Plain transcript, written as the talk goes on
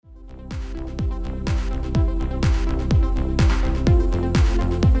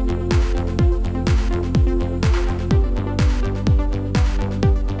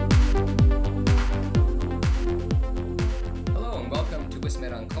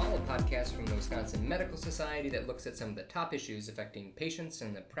Call, a podcast from the Wisconsin Medical Society that looks at some of the top issues affecting patients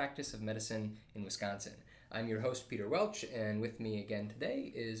and the practice of medicine in Wisconsin. I'm your host, Peter Welch, and with me again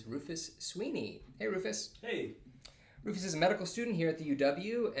today is Rufus Sweeney. Hey, Rufus. Hey. Rufus is a medical student here at the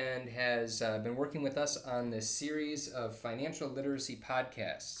UW and has been working with us on this series of financial literacy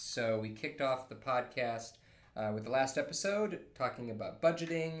podcasts. So we kicked off the podcast with the last episode talking about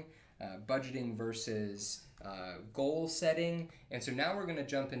budgeting versus goal setting. And so now we're going to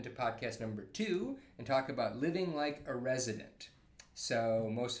jump into podcast number 2 and talk about living like a resident. So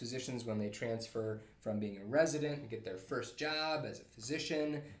most physicians, when they transfer from being a resident and get their first job as a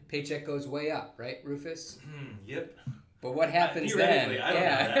physician, paycheck goes way up, right, Rufus? Yep. But what happens then? I don't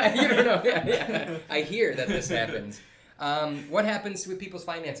know that. You don't know. Yeah. I hear that this happens. What happens with people's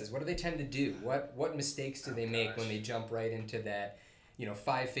finances? What do they tend to do? What mistakes do they make when they jump right into that,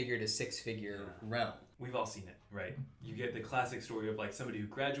 5-figure to 6-figure realm? We've all seen it, right? You get the classic story of like somebody who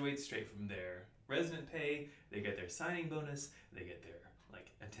graduates straight from their resident pay, they get their signing bonus, they get their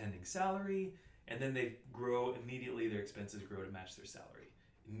like attending salary, and then they grow immediately. Their expenses grow to match their salary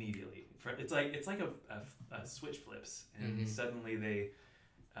immediately. It's like a switch flips, and suddenly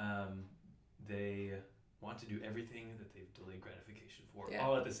they want to do everything that they've delayed gratification for,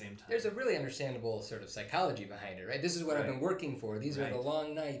 all at the same time. There's a really understandable sort of psychology behind it, right? This is what I've been working for. These are the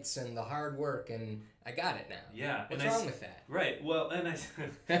long nights and the hard work, and I got it now. Yeah. What's wrong with that? Right. Well, and it's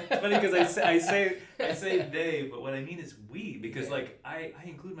funny because I say they, but what I mean is we, because I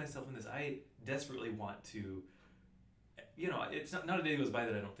include myself in this. I desperately want to, it's not a day goes by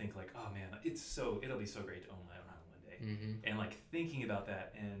that I don't think like, oh man, it'll be so great to own my own home one day. And like thinking about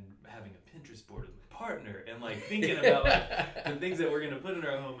that and having a Pinterest board with my partner and like thinking about like the things that we're going to put in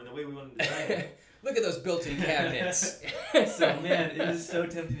our home and the way we want to design it. Look at those built-in cabinets. So man, it is so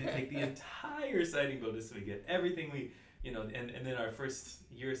tempting to take the entire signing bonus so we get everything we, and then our first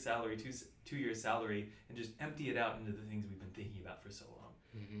year's salary, 2 years salary, and just empty it out into the things we've been thinking about for so long.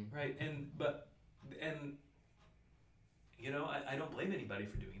 Right. I don't blame anybody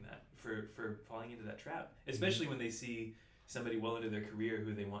for doing that, for falling into that trap, especially when they see somebody well into their career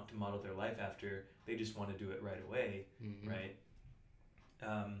who they want to model their life after. They just want to do it right away, right?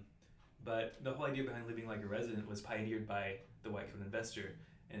 But the whole idea behind living like a resident was pioneered by the white coat investor,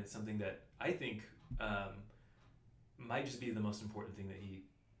 and it's something that I think might just be the most important thing that he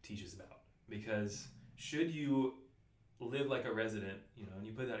teaches about. Because should you live like a resident, and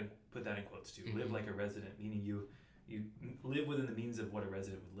you put that in quotes too, live like a resident, meaning you live within the means of what a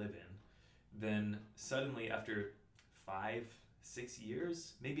resident would live in, then suddenly after 5-6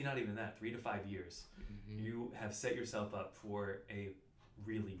 years, maybe not even that, 3 to 5 years, you have set yourself up for a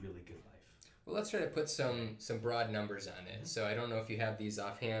really, really good life. Well, let's try to put some broad numbers on it. So I don't know if you have these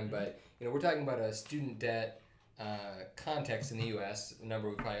offhand, but we're talking about a student debt context in the U.S., a number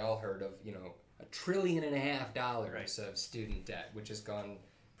we've probably all heard of, $1.5 trillion of student debt, which has gone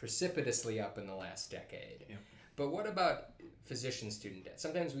precipitously up in the last decade. Yeah. But what about physician student debt?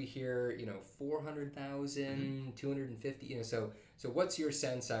 Sometimes we hear, 400,000, 250, so what's your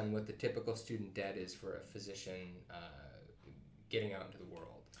sense on what the typical student debt is for a physician getting out into the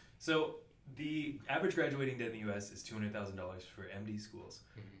world? So the average graduating debt in the U.S. is $200,000 for MD schools,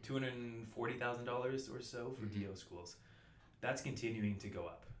 $240,000 or so for DO schools. That's continuing to go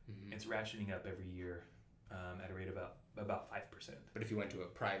up. It's ratcheting up every year at a rate of about 5%. But if you went to a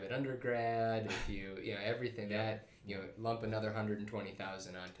private undergrad, if you everything that lump another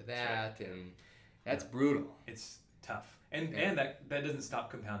 120,000 onto that, and that's brutal. It's tough, and that doesn't stop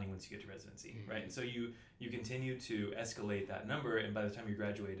compounding once you get to residency, right? And so you continue to escalate that number, and by the time you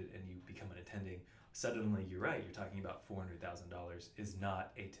graduated and you become an attending, suddenly you're right. You're talking about $400,000 is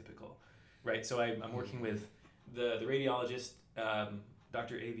not atypical, right? So I'm working with the radiologist,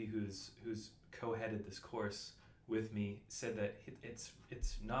 Dr. Avey, who's co-headed this course with me, said that it's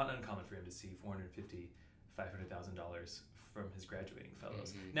not uncommon for him to see $450,000-$500,000 from his graduating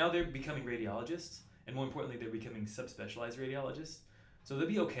fellows. Now they're becoming radiologists, and more importantly, they're becoming subspecialized radiologists. So they'll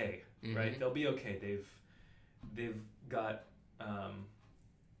be okay, right? They'll be okay. They've got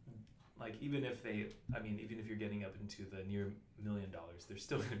even if you're getting up into the near $1 million, they're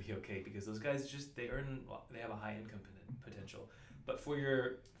still going to be okay because those guys they have a high income potential. But for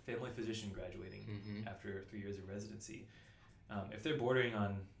your family physician graduating after 3 years of residency, if they're bordering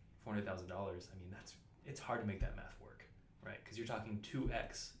on $400,000, it's hard to make that math work, right? Because you're talking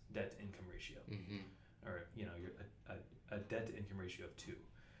 2x debt to income ratio, or you're a debt to income ratio of 2.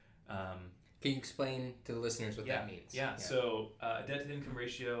 Can you explain to the listeners what that means? Yeah. So debt to income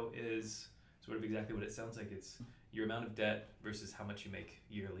ratio is sort of exactly what it sounds like. It's your amount of debt versus how much you make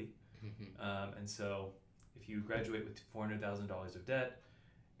yearly. And so if you graduate with $400,000 of debt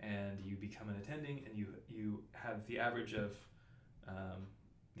and you become an attending, and you have the average of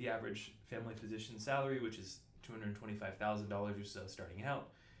the average family physician salary, which is $225,000 or so starting out,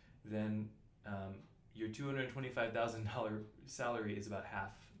 then your $225,000 salary is about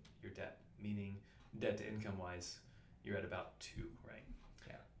half your debt, meaning debt to income wise, you're at about 2, right?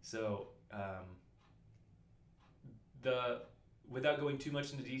 Yeah. So without going too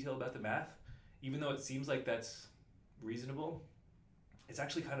much into detail about the math, even though it seems like that's reasonable, it's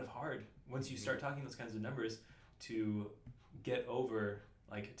actually kind of hard once you start talking those kinds of numbers to get over,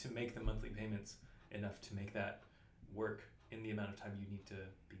 like, to make the monthly payments enough to make that work in the amount of time you need to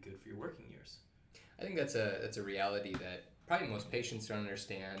be good for your working years. I think that's a reality that probably most patients don't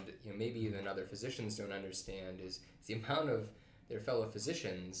understand, maybe even other physicians don't understand, is the amount of their fellow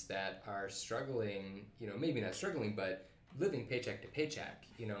physicians that are struggling, maybe not struggling, but living paycheck to paycheck,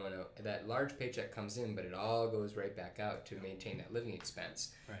 and that large paycheck comes in, but it all goes right back out to maintain that living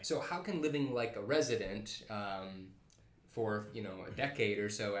expense. Right. So how can living like a resident for, a decade or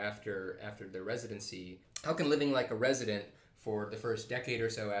so after their residency, how can living like a resident for the first decade or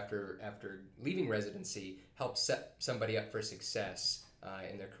so after leaving residency help set somebody up for success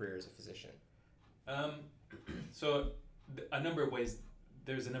in their career as a physician? So a number of ways.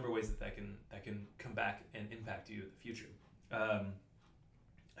 There's a number of ways that can come back and impact you in the future.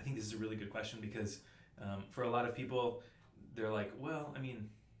 I think this is a really good question because for a lot of people, they're like, well, I mean,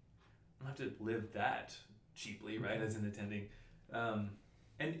 I don't have to live that cheaply, right, as an attending.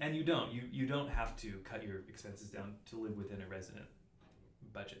 And you don't. You don't have to cut your expenses down to live within a resident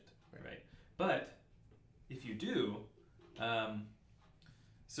budget, right? But if you do,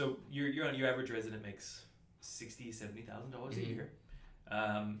 so your average resident makes $60,000-$70,000 a year.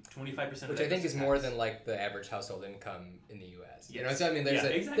 25%, which I think is more than like the average household income in the U.S. Yes. So I mean,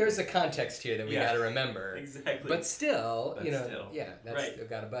 there's a context here that we got to remember. Exactly. But still, that's they've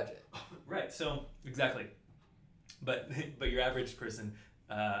got a budget. Right. So exactly. But your average person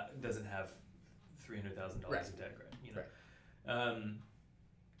doesn't have $300,000 of debt, right?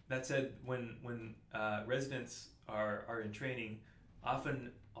 That said, when residents are in training,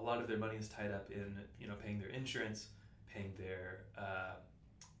 often a lot of their money is tied up in paying their insurance, paying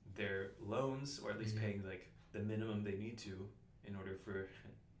their loans, or at least paying like the minimum they need to in order for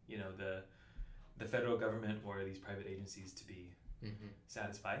the federal government or these private agencies to be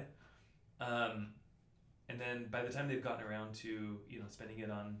satisfied. And then by the time they've gotten around to spending it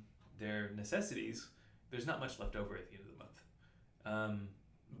on their necessities, there's not much left over at the end of the month.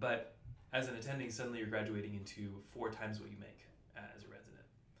 But as an attending, suddenly you're graduating into 4 times what you make as a resident.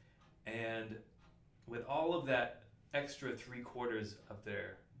 And with all of that extra 3/4 of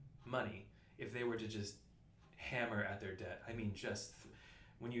their money, if they were to just hammer at their debt, I mean, just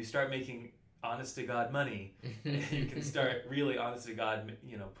when you start making honest to God money, you can start really honest to God,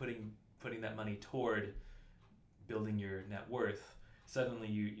 putting that money toward building your net worth. Suddenly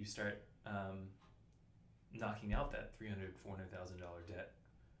you start knocking out that $300,000-$400,000 debt,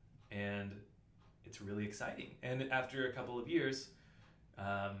 and it's really exciting. And after a couple of years,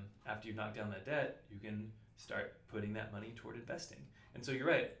 after you knock down that debt, you can start putting that money toward investing. And so you're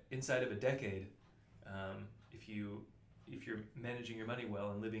right, inside of a decade, if you're managing your money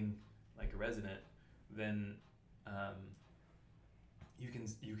well and living like a resident, then you can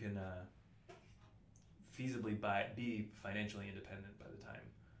feasibly be financially independent by the time,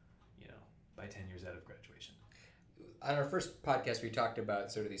 by 10 years out of graduation. On our first podcast, we talked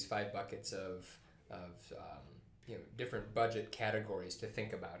about sort of these 5 buckets of different budget categories to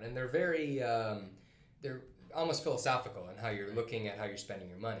think about, and they're very they're almost philosophical in how you're looking at how you're spending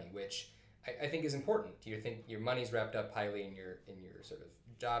your money, which I think is important. You think your money's wrapped up highly in your sort of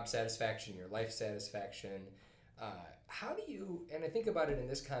job satisfaction, your life satisfaction. How do you, and I think about it in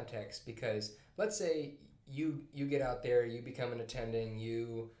this context because let's say you get out there, you become an attending,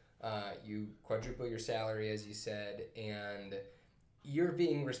 you quadruple your salary, as you said, and you're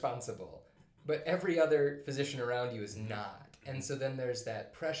being responsible, but every other physician around you is not. And so then there's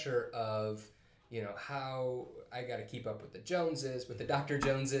that pressure of, how I got to keep up with the Joneses, with the Dr.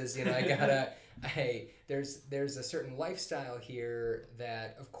 Joneses, there's a certain lifestyle here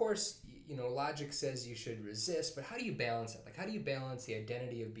that, of course, logic says you should resist, but how do you balance it? Like, how do you balance the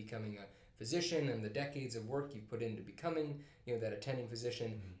identity of becoming a physician and the decades of work you've put into becoming, that attending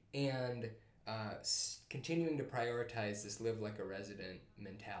physician, and continuing to prioritize this live like a resident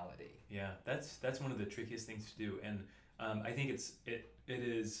mentality? Yeah, that's one of the trickiest things to do, and I think it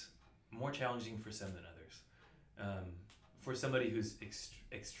is more challenging for some than others. For somebody who's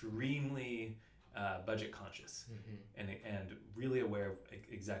extremely budget conscious and really aware of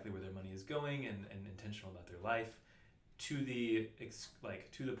exactly where their money is going and intentional about their life, to the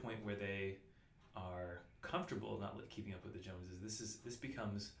point where they are comfortable not keeping up with the Joneses, this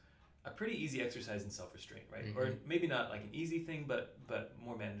becomes a pretty easy exercise in self-restraint, right? Mm-hmm. Or maybe not like an easy thing, but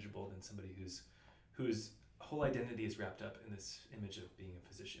more manageable than somebody whose whole identity is wrapped up in this image of being a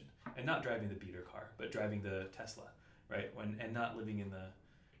physician and not driving the beater car, but driving the Tesla, right? And not living in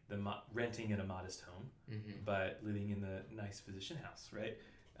renting in a modest home, mm-hmm. but living in the nice physician house, right?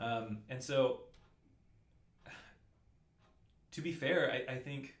 And so, to be fair, I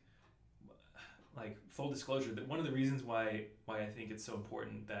think, like, full disclosure, that one of the reasons why I think it's so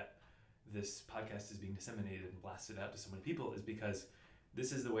important that this podcast is being disseminated and blasted out to so many people is because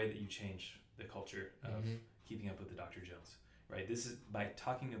this is the way that you change the culture of mm-hmm. keeping up with the Dr. Jones, right? This is by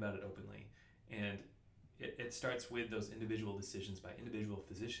talking about it openly, and it starts with those individual decisions by individual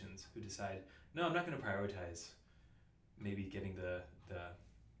physicians who decide, no, I'm not going to prioritize maybe getting the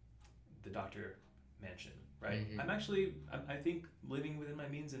doctor mansion, right? Mm-hmm. I think living within my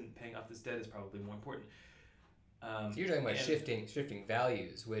means and paying off this debt is probably more important. So you're talking about shifting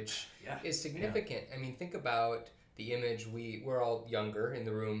values, which is significant. I mean, think about the image. We're all younger in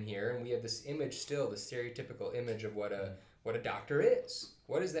the room here, and we have this image still, the stereotypical image of what a doctor is.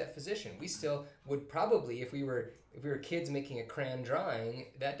 What is that physician? We still would probably, if we were kids making a crayon drawing,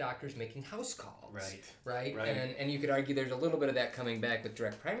 that doctor's making house calls. Right. And you could argue there's a little bit of that coming back with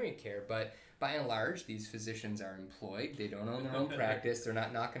direct primary care, but by and large, these physicians are employed. They don't own their own practice. They're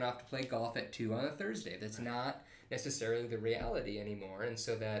not knocking off to play golf at 2 on a Thursday. That's not necessarily the reality anymore. And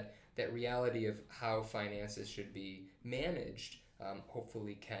so that reality of how finances should be managed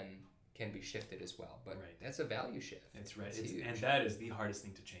hopefully can be shifted as well. But that's a value shift. That's right. And that is the hardest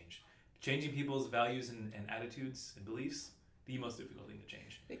thing to change. Changing people's values and attitudes and beliefs, the most difficult thing to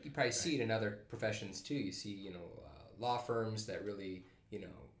change. I think you probably see it in other professions too. You see, law firms that really,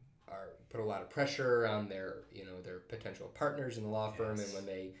 put a lot of pressure on their potential partners in the law firm, and when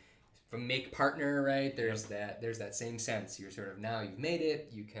they make partner, right, there's that same sense. You're sort of, now you've made it,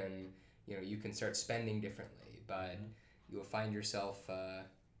 you can start spending differently, but you'll find yourself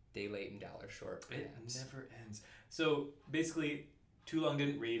day late and dollar short. Perhaps. It never ends. So basically, too long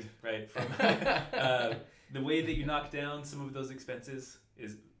didn't read, right? From the way that you knock down some of those expenses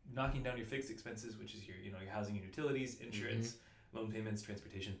is knocking down your fixed expenses, which is your housing and utilities, insurance, loan payments,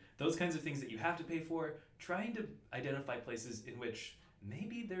 transportation, those kinds of things that you have to pay for. Trying to identify places in which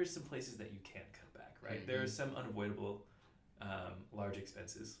maybe there's some places that you can't cut back, right? There are some unavoidable large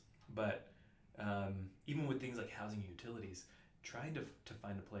expenses, but even with things like housing and utilities, trying to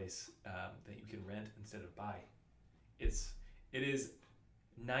find a place that you can rent instead of buy, it is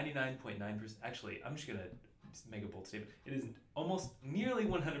 99.9%. Actually, I'm just gonna make a bold statement. It is almost nearly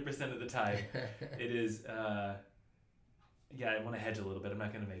 100% of the time. It is. I want to hedge a little bit. I'm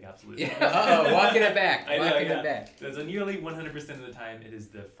not going to make absolute. Walking it back. It back. So nearly 100% of the time, it is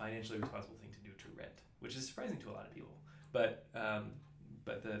the financially responsible thing to do to rent, which is surprising to a lot of people. But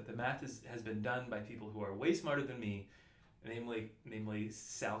the math has been done by people who are way smarter than me, namely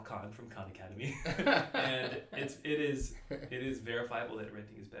Sal Khan from Khan Academy, and it is verifiable that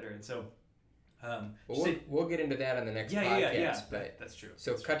renting is better. And so. We'll get into that on the next podcast. But that's true.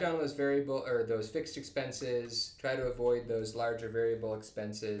 So cut down those variable or those fixed expenses. Try to avoid those larger variable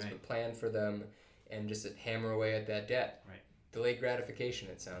expenses, but plan for them, and just hammer away at that debt. Right. Delayed gratification,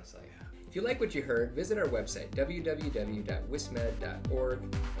 it sounds like. Yeah. If you like what you heard, visit our website www.wismed.org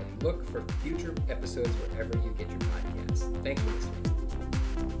and look for future episodes wherever you get your podcasts. Thanks for listening.